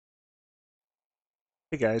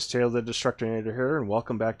Hey guys, Taylor the Destructinator here, and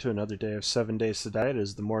welcome back to another day of 7 Days to Die. It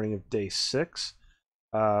is the morning of day 6.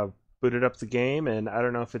 Uh, Booted up the game, and I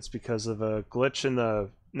don't know if it's because of a glitch in the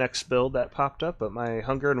next build that popped up, but my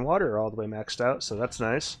hunger and water are all the way maxed out, so that's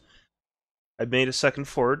nice. I made a second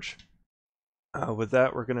forge. With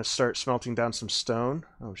that, we're going to start smelting down some stone.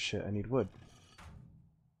 Oh shit, I need wood.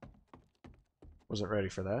 Wasn't ready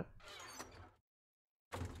for that.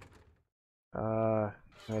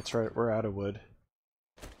 That's right, we're out of wood.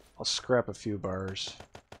 I'll scrap a few bars.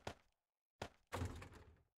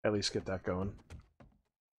 At least get that going.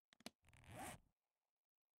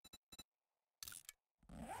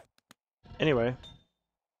 Anyway,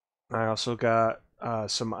 I also got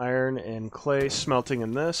some iron and clay smelting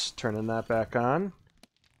in this, turning that back on.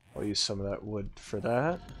 I'll use some of that wood for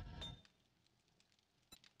that.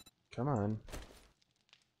 Come on.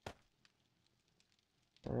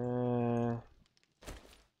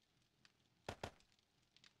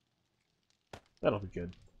 That'll be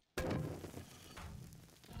good.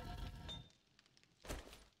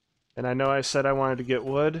 And I know I said I wanted to get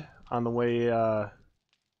wood on the way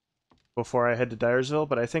before I head to Dyersville,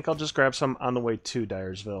 but I think I'll just grab some on the way to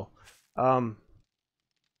Dyersville.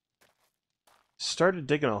 Started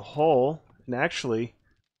digging a hole, and actually,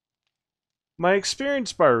 my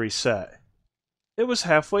experience bar reset. It was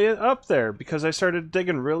halfway up there because I started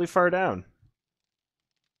digging really far down.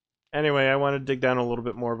 Anyway, I want to dig down a little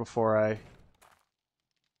bit more before I...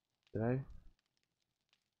 Did I?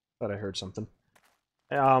 Thought I heard something.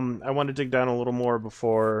 I want to dig down a little more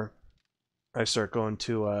before I start going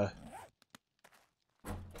too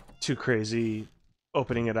crazy,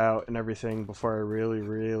 opening it out and everything before I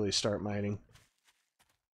really start mining.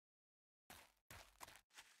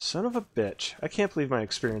 Son of a bitch. I can't believe my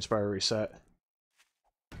experience bar reset.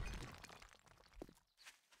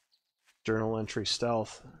 Journal entry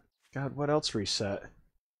stealth. God, what else reset?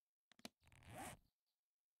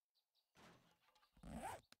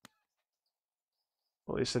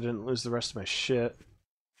 Well, at least I didn't lose the rest of my shit.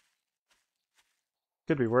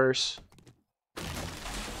 Could be worse.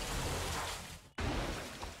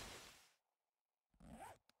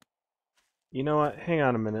 You know what? Hang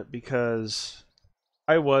on a minute, because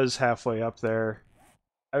I was halfway up there.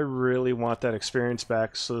 I really want that experience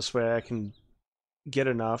back, so this way I can get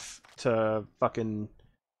enough to fucking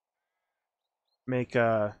make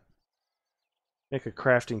a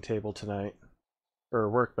crafting table tonight. Or a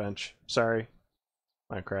workbench. Sorry.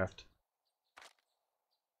 Minecraft.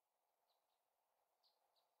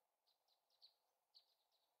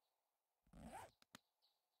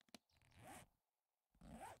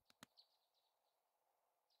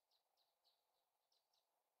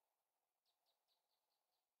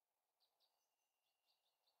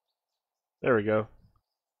 There we go.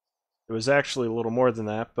 It was actually a little more than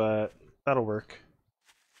that, but that'll work.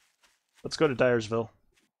 Let's go to Dyersville.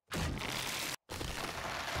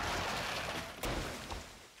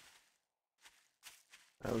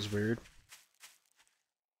 That was weird.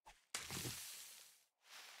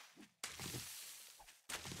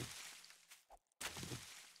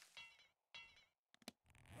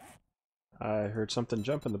 I heard something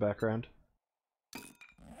jump in the background.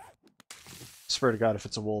 Swear to God if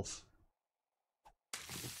it's a wolf.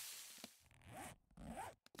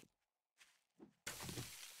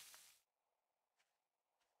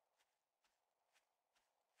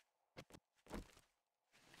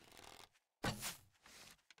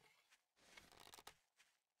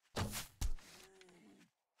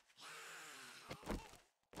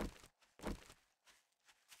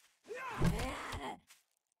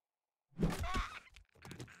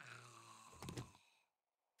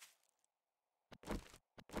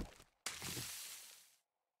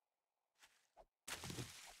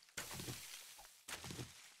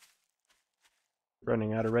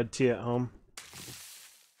 Running out of red tea at home.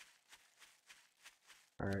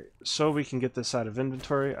 Alright, so we can get this out of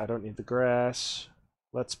inventory. I don't need the grass.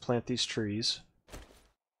 Let's plant these trees.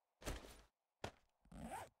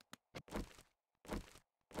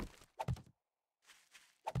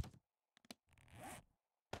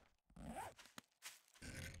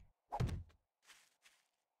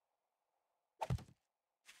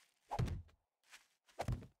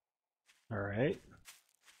 Alright.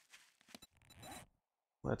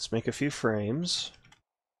 Let's make a few frames.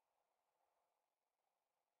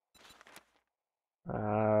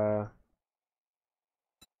 Let's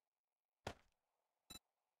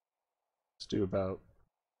do about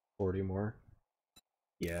 40 more.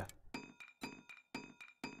 Yeah.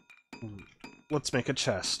 Let's make a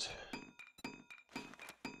chest.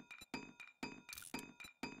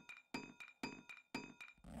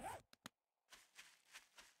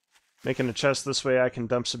 Making a chest this way I can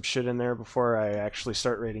dump some shit in there before I actually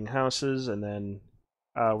start raiding houses, and then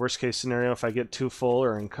worst case scenario, if I get too full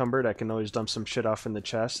or encumbered, I can always dump some shit off in the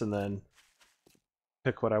chest and then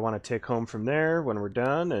pick what I want to take home from there when we're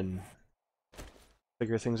done and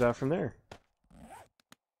figure things out from there.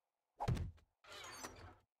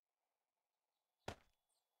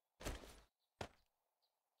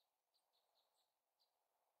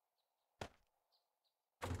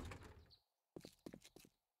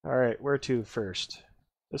 Alright, where to first?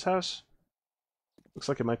 This house? Looks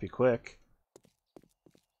like it might be quick.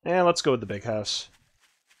 And let's go with the big house.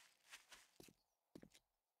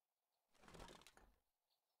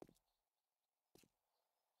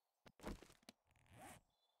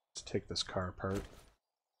 Let's take this car apart.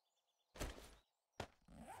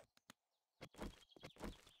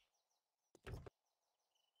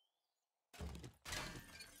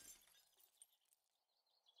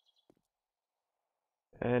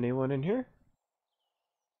 Anyone in here?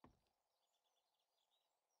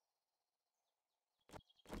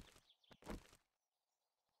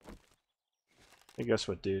 Hey, guess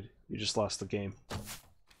what, dude? You just lost the game.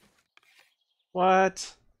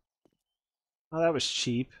 What? Oh, that was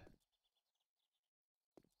cheap.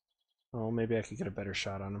 Oh, maybe I could get a better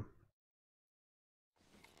shot on him.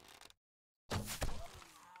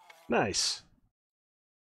 Nice.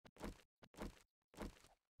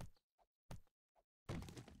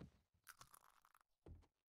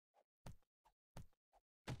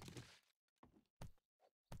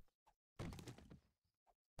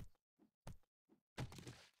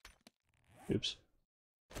 Oops.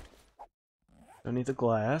 Don't need the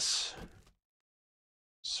glass.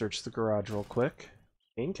 Search the garage real quick.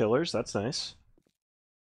 Painkillers, that's nice.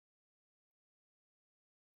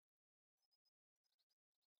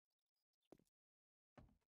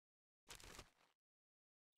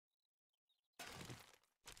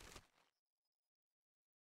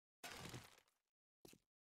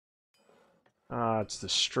 Ah, it's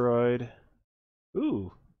destroyed.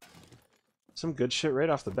 Ooh. Some good shit right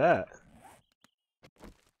off the bat.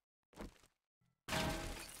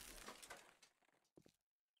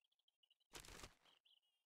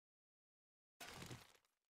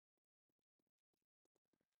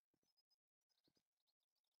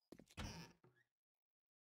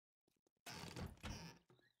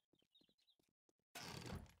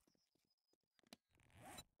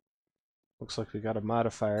 Looks like we got a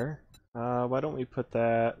modifier. Why don't we put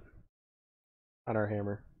that on our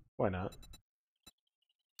hammer? Why not?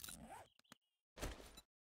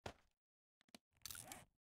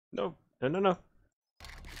 No, no, no, no.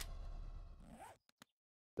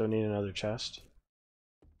 Don't need another chest.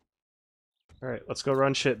 Alright, let's go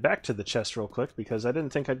run shit back to the chest real quick, because I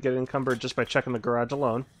didn't think I'd get encumbered just by checking the garage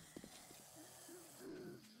alone.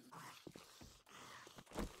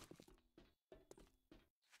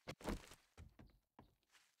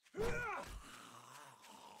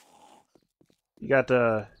 You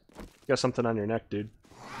got something on your neck, dude.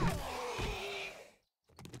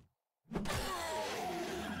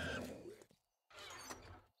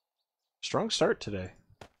 Strong start today.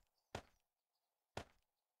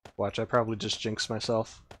 Watch, I probably just jinxed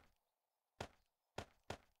myself.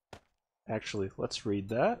 Actually, let's read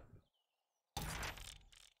that.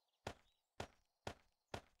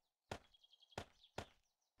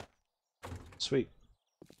 Sweet.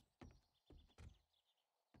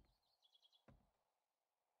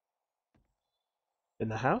 In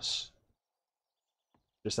the house?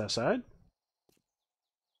 Just outside?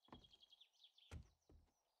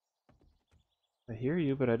 I hear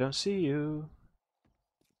you, but I don't see you.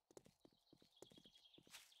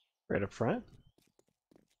 Right up front?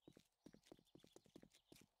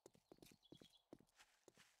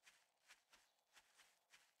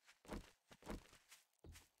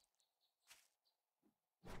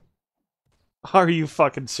 Are you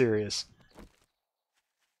fucking serious?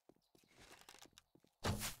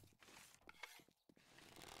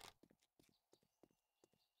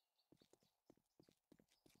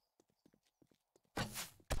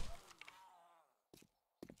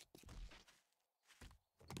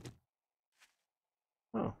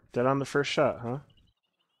 Oh, dead on the first shot, huh?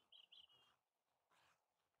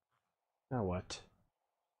 Now what?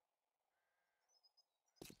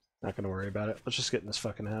 Not gonna worry about it. Let's just get in this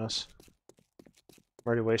fucking house. I'm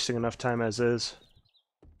already wasting enough time as is.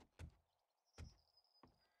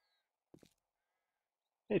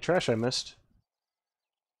 Hey, trash I missed.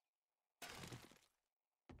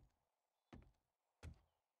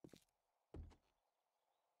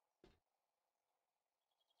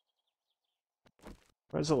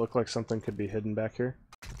 Why does it look like something could be hidden back here?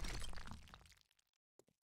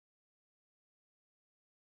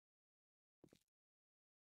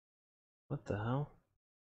 What the hell?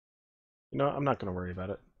 You know what? I'm not going to worry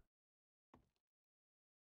about it.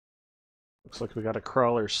 Looks like we got a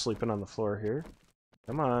crawler sleeping on the floor here.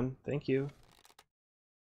 Come on, thank you.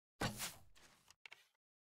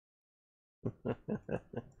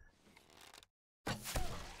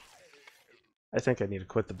 I think I need to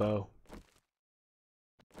quit the bow.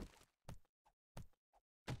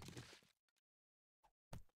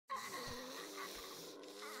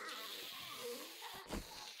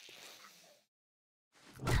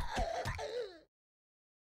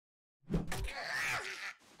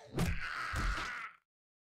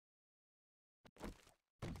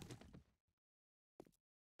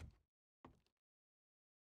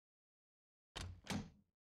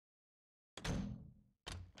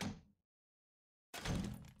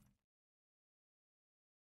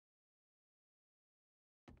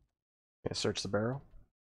 Can I search the barrel?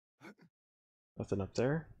 Nothing up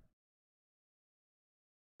there.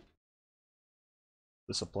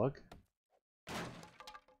 This a plug?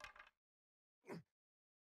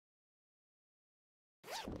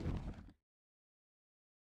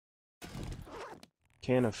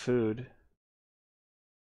 Can of food.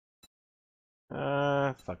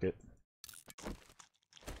 Fuck it.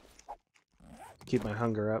 Keep my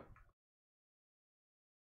hunger up.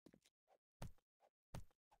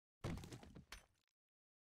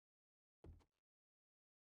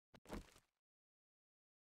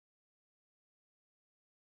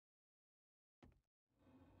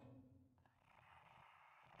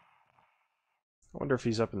 I wonder if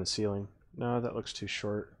he's up in the ceiling. No, that looks too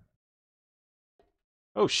short.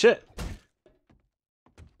 Oh shit!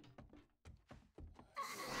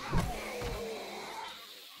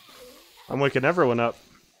 I'm waking everyone up.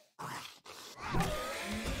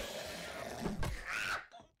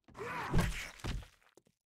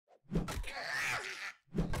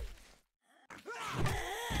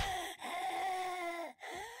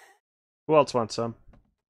 Who else wants some?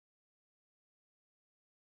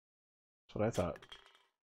 That's what I thought.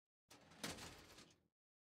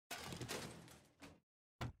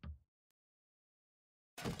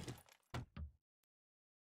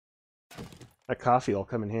 That coffee will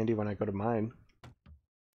come in handy when I go to mine.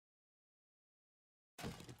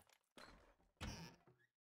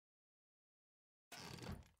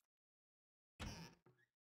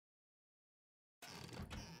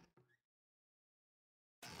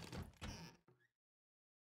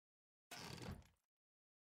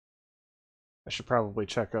 I should probably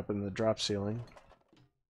check up in the drop ceiling.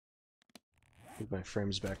 Move my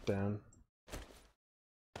frames back down.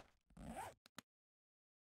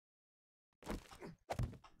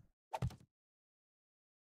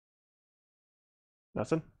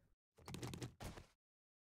 Nothing?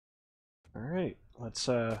 Alright, let's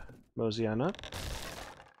mosey on up.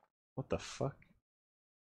 What the fuck?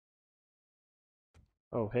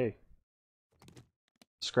 Oh, hey.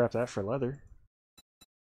 Scrap that for leather.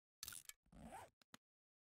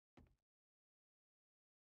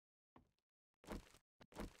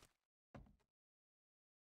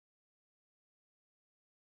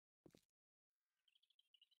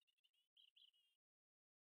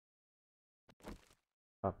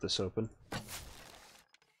 Pop this open.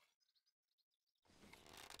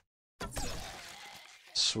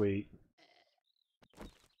 Sweet.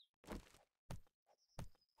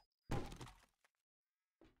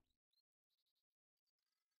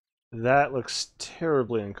 That looks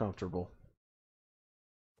terribly uncomfortable.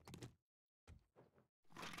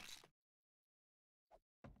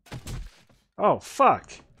 Oh,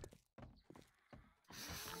 fuck!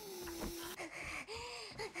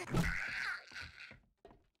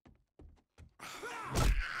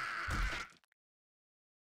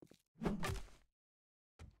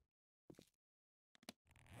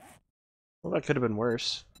 Well, that could have been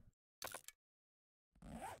worse.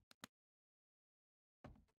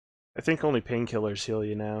 I think only painkillers heal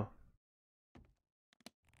you now.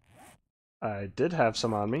 I did have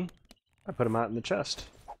some on me. I put them out in the chest.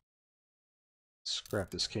 Scrap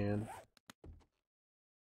this can.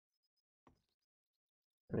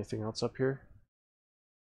 Anything else up here?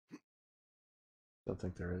 Don't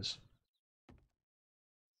think there is.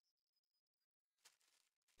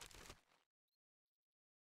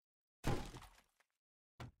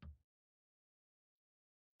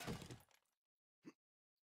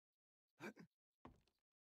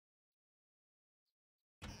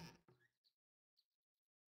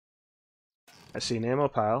 I see an ammo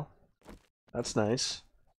pile. That's nice.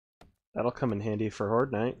 That'll come in handy for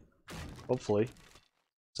Horde Night. Hopefully.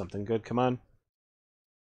 Something good, come on.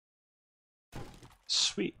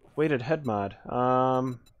 Sweet. Weighted head mod.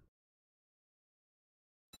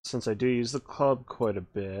 Since I do use the club quite a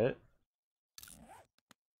bit,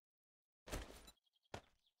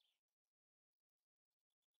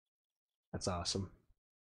 That's awesome.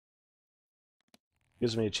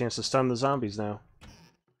 Gives me a chance to stun the zombies now.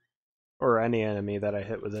 Or any enemy that I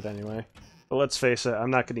hit with it anyway. But let's face it, I'm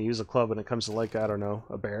not going to use a club when it comes to, like, I don't know,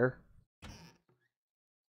 a bear.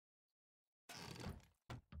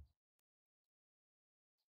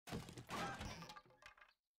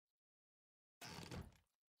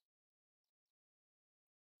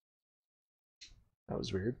 That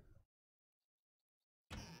was weird.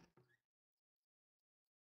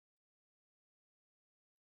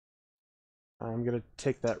 I'm going to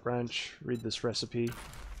take that wrench, read this recipe.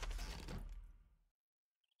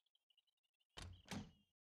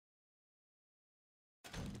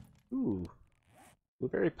 Ooh,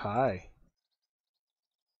 blueberry pie.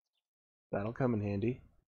 That'll come in handy.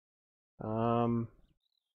 I'm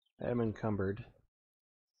encumbered.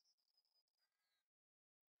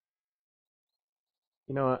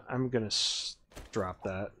 You know what? I'm gonna drop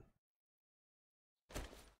that.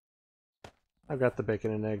 I've got the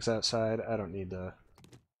bacon and eggs outside. I don't need to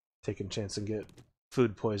take a chance and get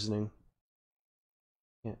food poisoning.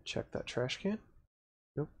 Can't check that trash can?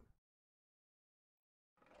 Nope.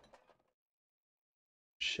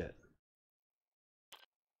 Shit.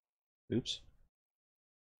 Oops.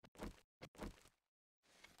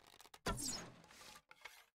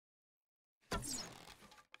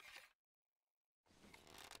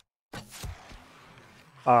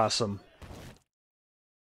 Awesome.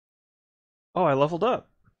 Oh, I leveled up.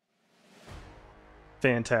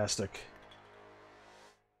 Fantastic.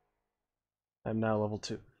 I'm now level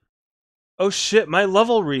 2. Oh shit, my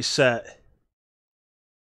level reset.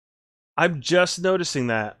 I'm just noticing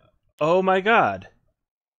that. Oh my god.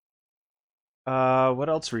 What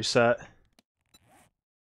else reset?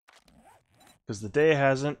 Because the day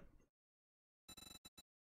hasn't.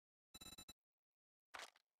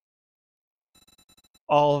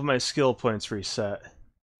 All of my skill points reset.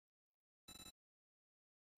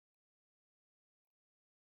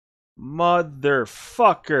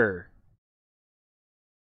 Motherfucker.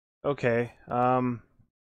 Okay, I'm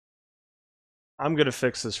gonna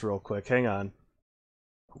fix this real quick. Hang on.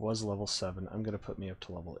 It was level 7. I'm gonna put me up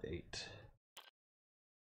to level 8.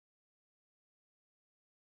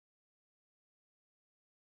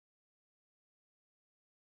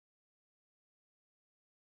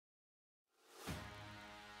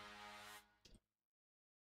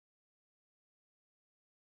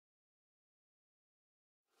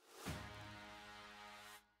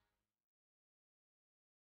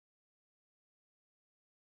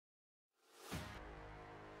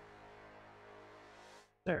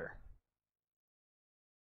 There.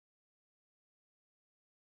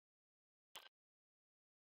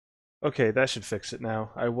 Okay, that should fix it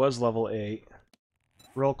now. I was level 8.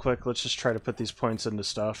 Real quick, let's just try to put these points into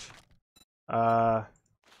stuff. Fuck,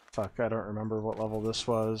 I don't remember what level this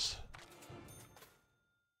was.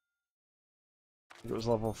 It was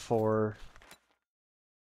level 4.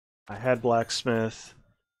 I had blacksmith.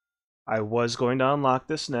 I was going to unlock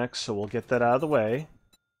this next, so we'll get that out of the way.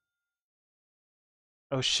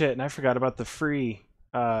 Oh shit, and I forgot about the free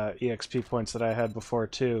EXP points that I had before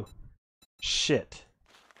too. Shit.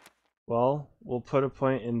 Well, we'll put a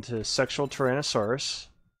point into Sexual Tyrannosaurus.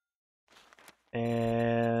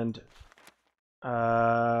 And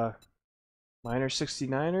Minor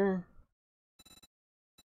 69er?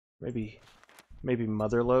 Maybe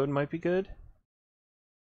Motherload might be good.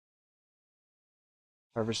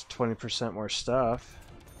 Harvest 20% more stuff.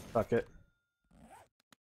 Fuck it.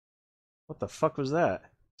 What the fuck was that?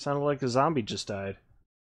 Sounded like a zombie just died.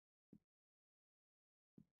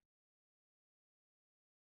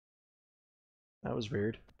 That was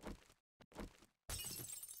weird.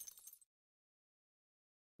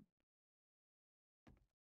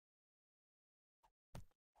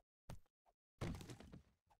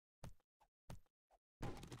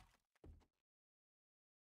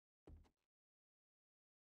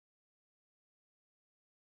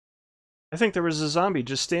 I think there was a zombie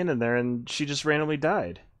just standing there and she just randomly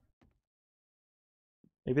died.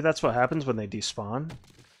 Maybe that's what happens when they despawn.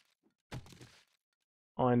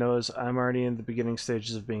 All I know is I'm already in the beginning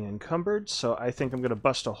stages of being encumbered, so I think I'm going to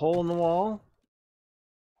bust a hole in the wall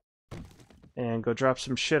and go drop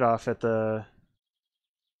some shit off at the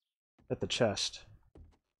chest.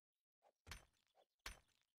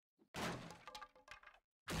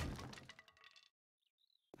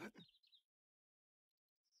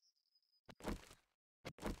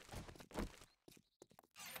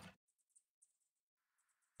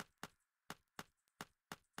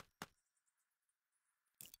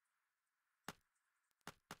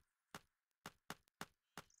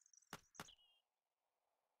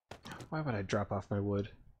 Why would I drop off my wood?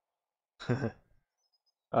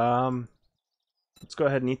 Let's go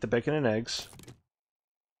ahead and eat the bacon and eggs.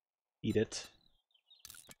 Eat it.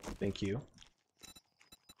 Thank you.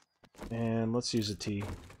 And let's use a tea.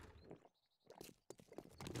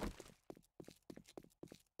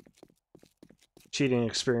 Cheating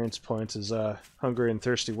experience points is hungry and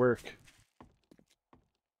thirsty work.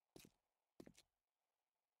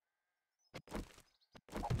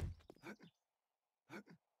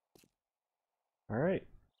 Alright,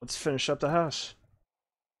 let's finish up the house.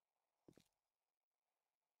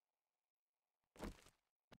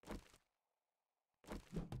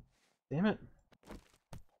 Damn it.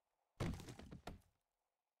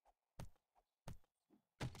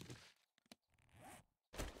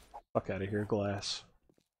 Fuck out of here, glass.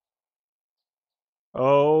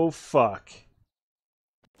 Oh, fuck.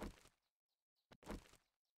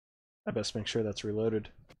 I best make sure that's reloaded.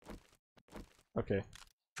 Okay.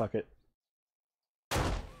 Fuck it.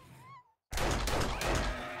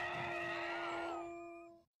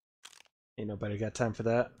 Ain't nobody got time for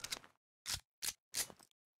that.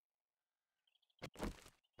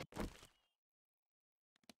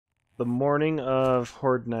 The morning of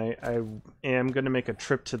Horde Night, I am going to make a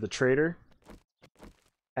trip to the trader.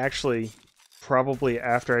 Actually, probably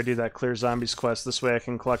after I do that Clear Zombies quest, this way I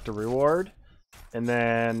can collect a reward. And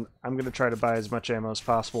then I'm going to try to buy as much ammo as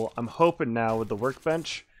possible. I'm hoping now with the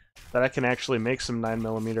workbench that I can actually make some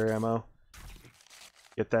 9mm ammo.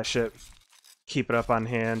 Get that shit. Keep it up on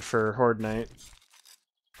hand for Horde Night.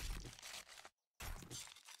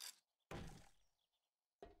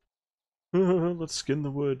 Let's skin the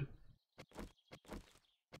wood.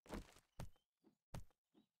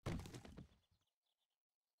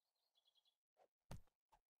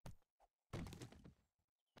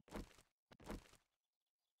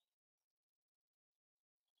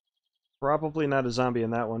 Probably not a zombie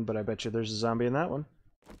in that one, but I bet you there's a zombie in that one.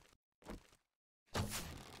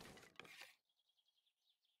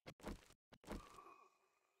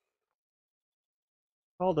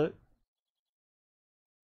 Called it.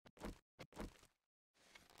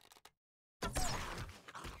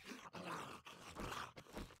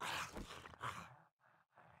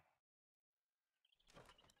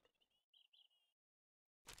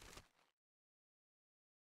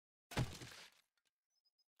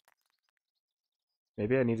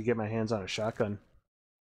 Maybe I need to get my hands on a shotgun.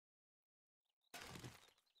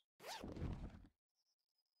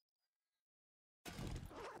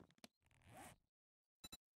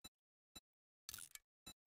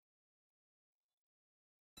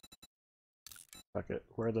 Fuck it.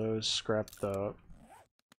 Where are those? Scrap the...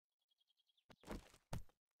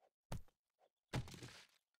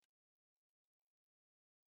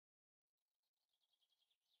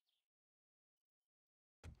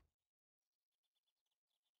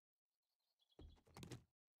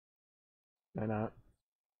 Why not?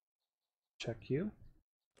 Check you.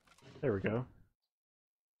 There we go.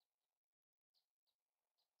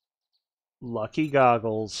 Lucky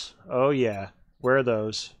goggles. Oh yeah. Where are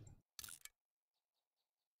those?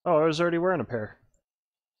 Oh, I was already wearing a pair.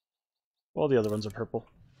 Well, the other ones are purple.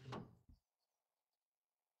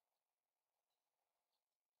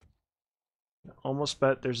 Almost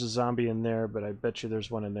bet there's a zombie in there, but I bet you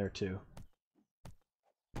there's one in there too.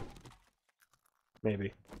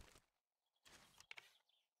 Maybe.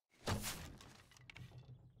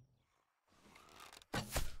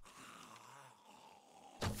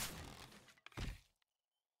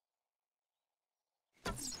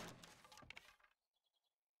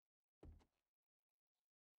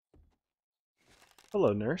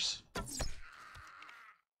 Hello, nurse.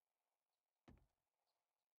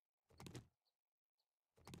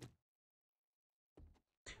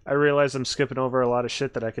 I realize I'm skipping over a lot of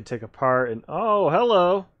shit that I could take apart, and oh,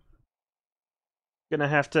 hello! Gonna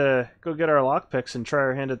have to go get our lockpicks and try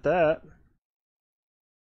our hand at that.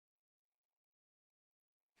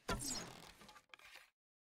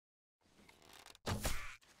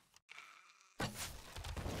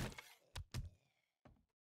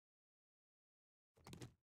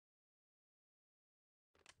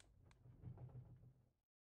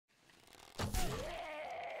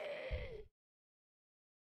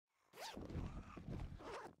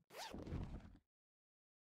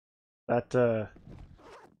 That,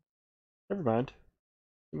 never mind.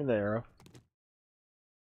 Give me the arrow.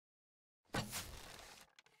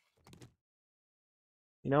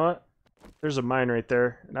 You know what? There's a mine right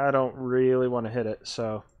there, and I don't really want to hit it,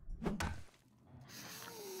 so...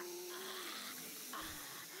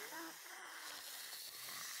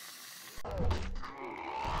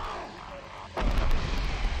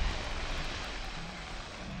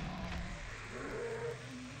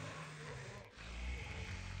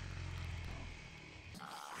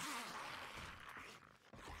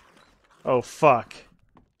 Oh, fuck.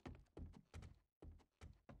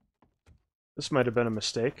 This might have been a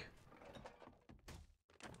mistake.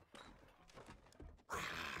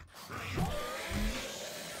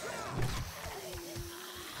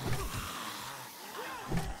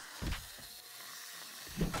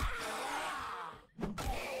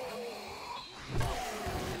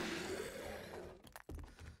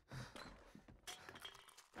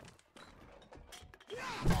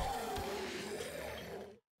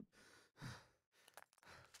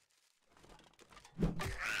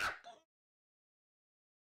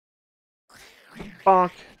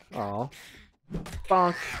 Bonk. Oh.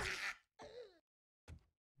 Bonk.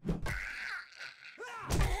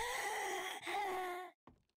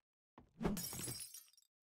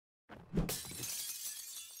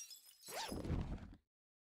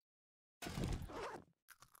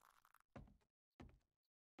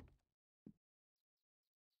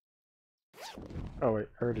 Oh wait,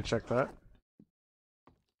 I already checked that.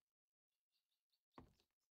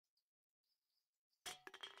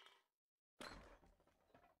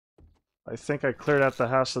 I think I cleared out the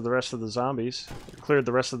house of the rest of the zombies. Cleared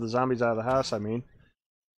the rest of the zombies out of the house, I mean.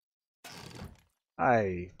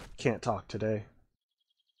 I can't talk today.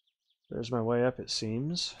 There's my way up, it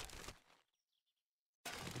seems.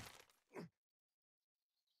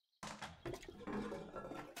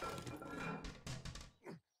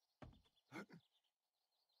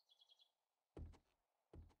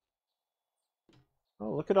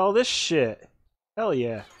 Oh, look at all this shit. Hell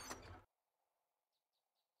yeah.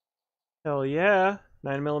 Hell yeah.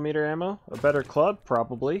 9mm ammo. A better club,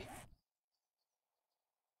 probably.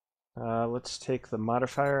 Let's take the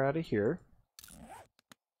modifier out of here.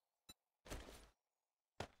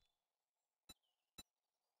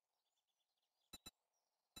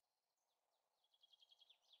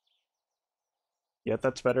 Yep,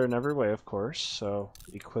 that's better in every way, of course. So,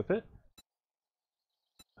 equip it.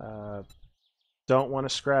 Don't want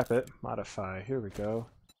to scrap it. Modify. Here we go.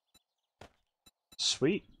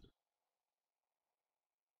 Sweet.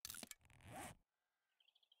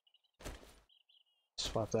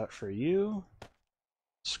 Swap that for you.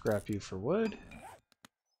 Scrap you for wood.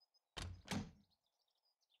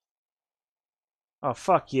 Oh,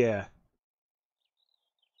 fuck yeah.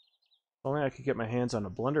 Only I could get my hands on a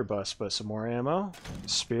blunderbuss, but some more ammo.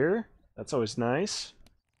 Spear. That's always nice.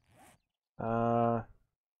 Put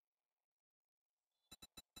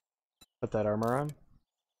that armor on.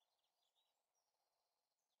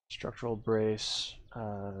 Structural brace.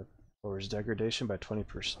 Lowers degradation by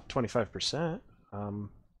 25%.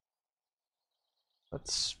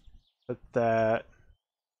 Let's put that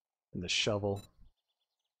in the shovel.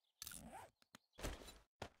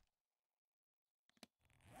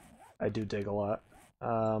 I do dig a lot.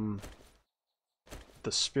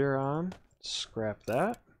 The spear on. Scrap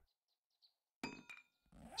that.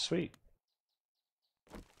 Sweet.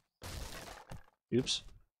 Oops.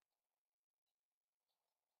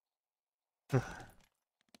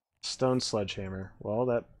 Stone sledgehammer. Well,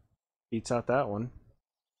 that beats out that one.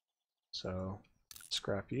 So,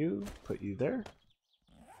 scrap you, put you there.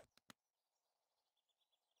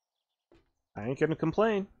 I ain't gonna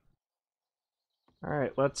complain.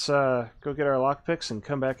 Alright, let's go get our lockpicks and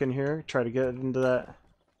come back in here. Try to get into that...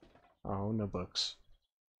 Oh, no books.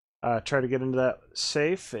 Try to get into that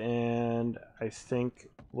safe, and I think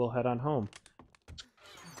we'll head on home.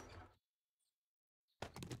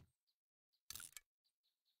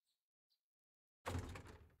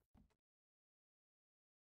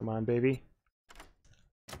 Come on, baby.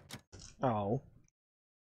 Oh.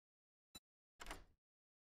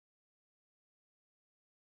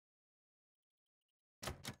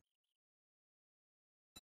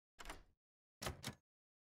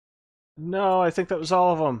 No, I think that was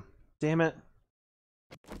all of them. Damn it.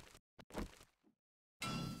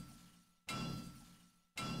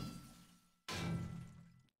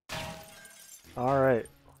 Alright.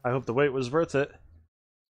 I hope the wait was worth it.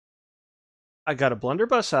 I got a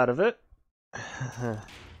blunderbuss out of it.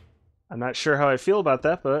 I'm not sure how I feel about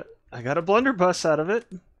that, but I got a blunderbuss out of it.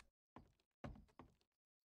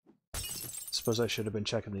 Suppose I should have been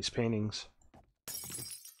checking these paintings.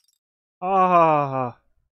 Ah.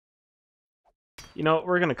 You know,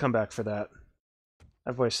 we're gonna come back for that.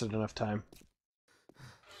 I've wasted enough time.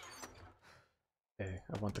 Okay,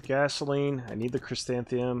 I want the gasoline. I need the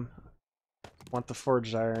chrysanthemum. I want the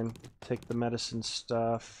forged iron. Take the medicine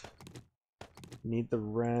stuff. Need the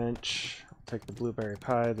wrench. I'll take the blueberry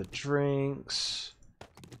pie, the drinks.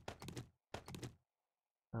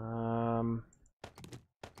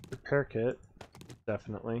 Repair kit,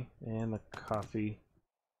 definitely. And the coffee.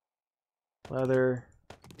 Leather.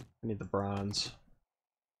 I need the bronze.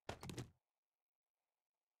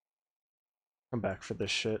 Come back for this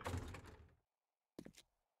shit.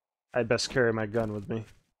 I'd best carry my gun with me.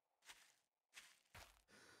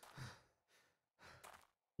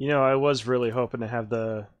 You know, I was really hoping to have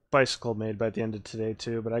the bicycle made by the end of today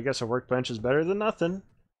too, but I guess a workbench is better than nothing.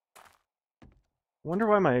 Wonder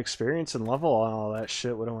why my experience and level on all that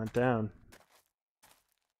shit would have went down.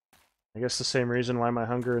 I guess the same reason why my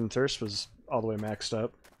hunger and thirst was all the way maxed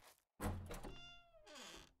up.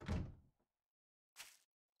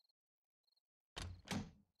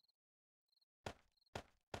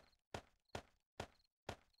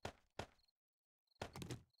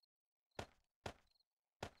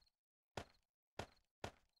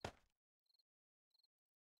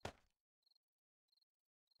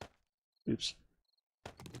 Oops.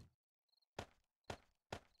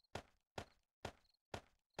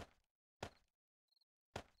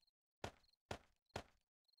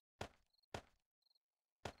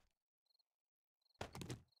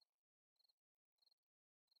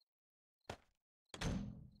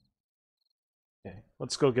 Okay,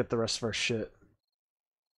 let's go get the rest of our shit.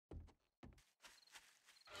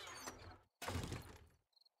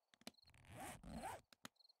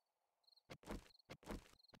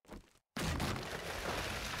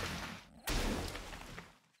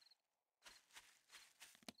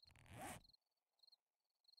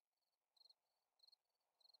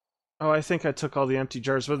 Oh, I think I took all the empty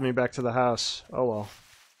jars with me back to the house. Oh well.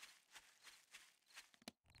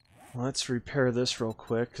 Let's repair this real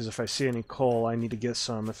quick, because if I see any coal, I need to get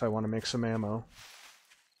some if I want to make some ammo.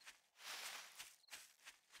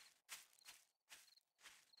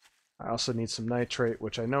 I also need some nitrate,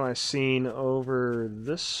 which I know I've seen over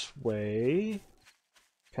this way,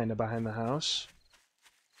 kind of behind the house.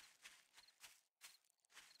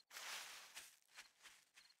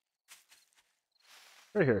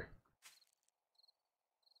 Right here.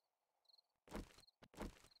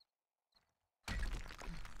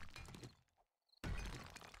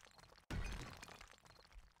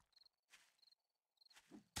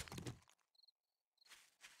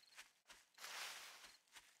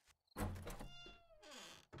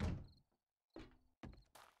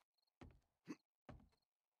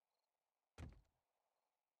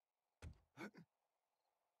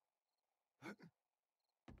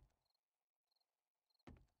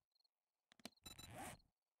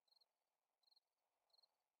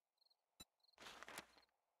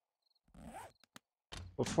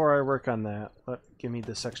 Before I work on that, give me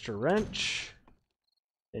this extra wrench.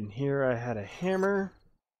 In here I had a hammer.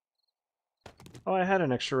 Oh, I had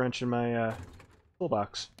an extra wrench in my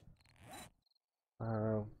toolbox.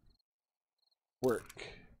 Work.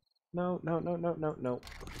 No, no, no, no, no, no.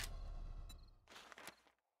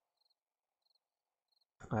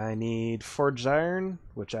 I need forged iron,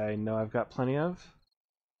 which I know I've got plenty of.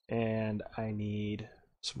 And I need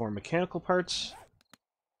some more mechanical parts.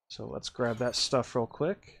 So let's grab that stuff real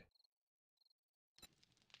quick.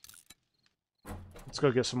 Let's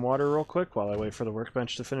go get some water real quick while I wait for the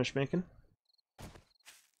workbench to finish making.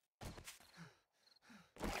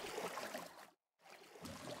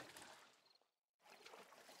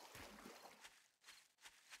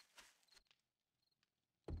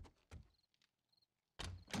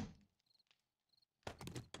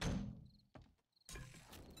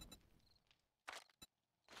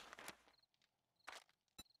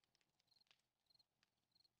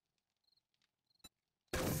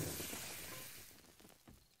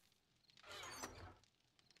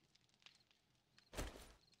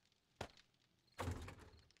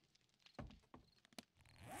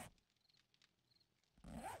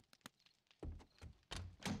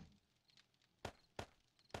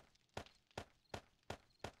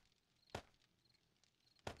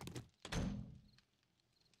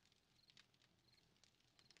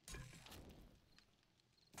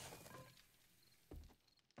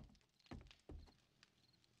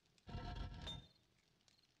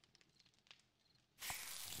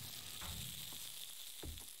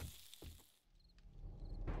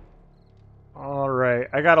 Alright,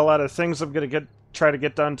 I got a lot of things I'm gonna try to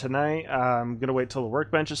get done tonight. I'm gonna wait till the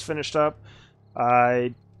workbench is finished up.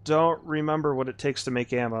 I don't remember what it takes to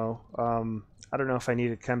make ammo. I don't know if I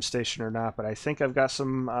need a chem station or not, but I think I've got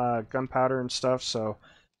some gunpowder and stuff, so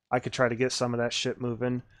I could try to get some of that shit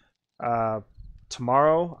moving. Uh,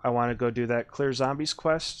 Tomorrow, I want to go do that Clear Zombies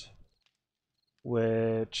quest,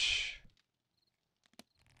 which...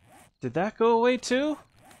 Did that go away too?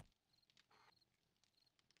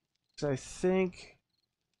 'Cause I think...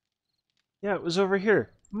 Yeah, it was over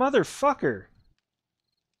here. Motherfucker!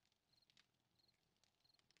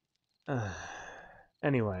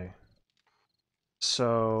 Anyway.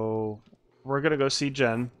 So, we're gonna go see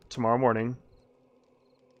Jen tomorrow morning.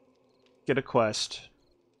 get a quest.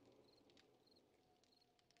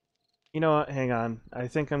 You know what? Hang on. I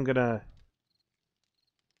think I'm gonna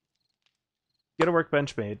get a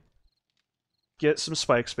workbench made, get some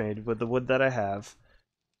spikes made with the wood that I have,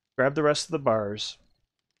 grab the rest of the bars,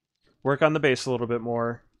 work on the base a little bit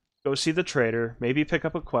more, go see the trader, maybe pick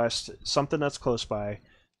up a quest, something that's close by,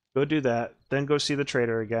 go do that, then go see the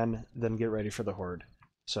trader again, then get ready for the horde.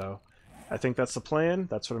 So I think that's the plan.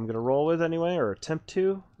 That's what I'm going to roll with anyway, or attempt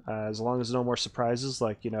to, as long as no more surprises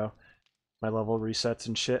like, you know, my level resets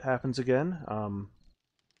and shit happens again.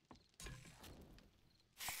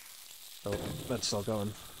 Oh, that's still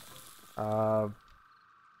going. I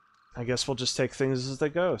guess we'll just take things as they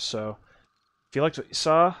go. So if you liked what you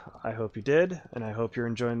saw, I hope you did, and I hope you're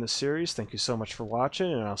enjoying this series. Thank you so much for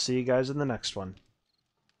watching, and I'll see you guys in the next one.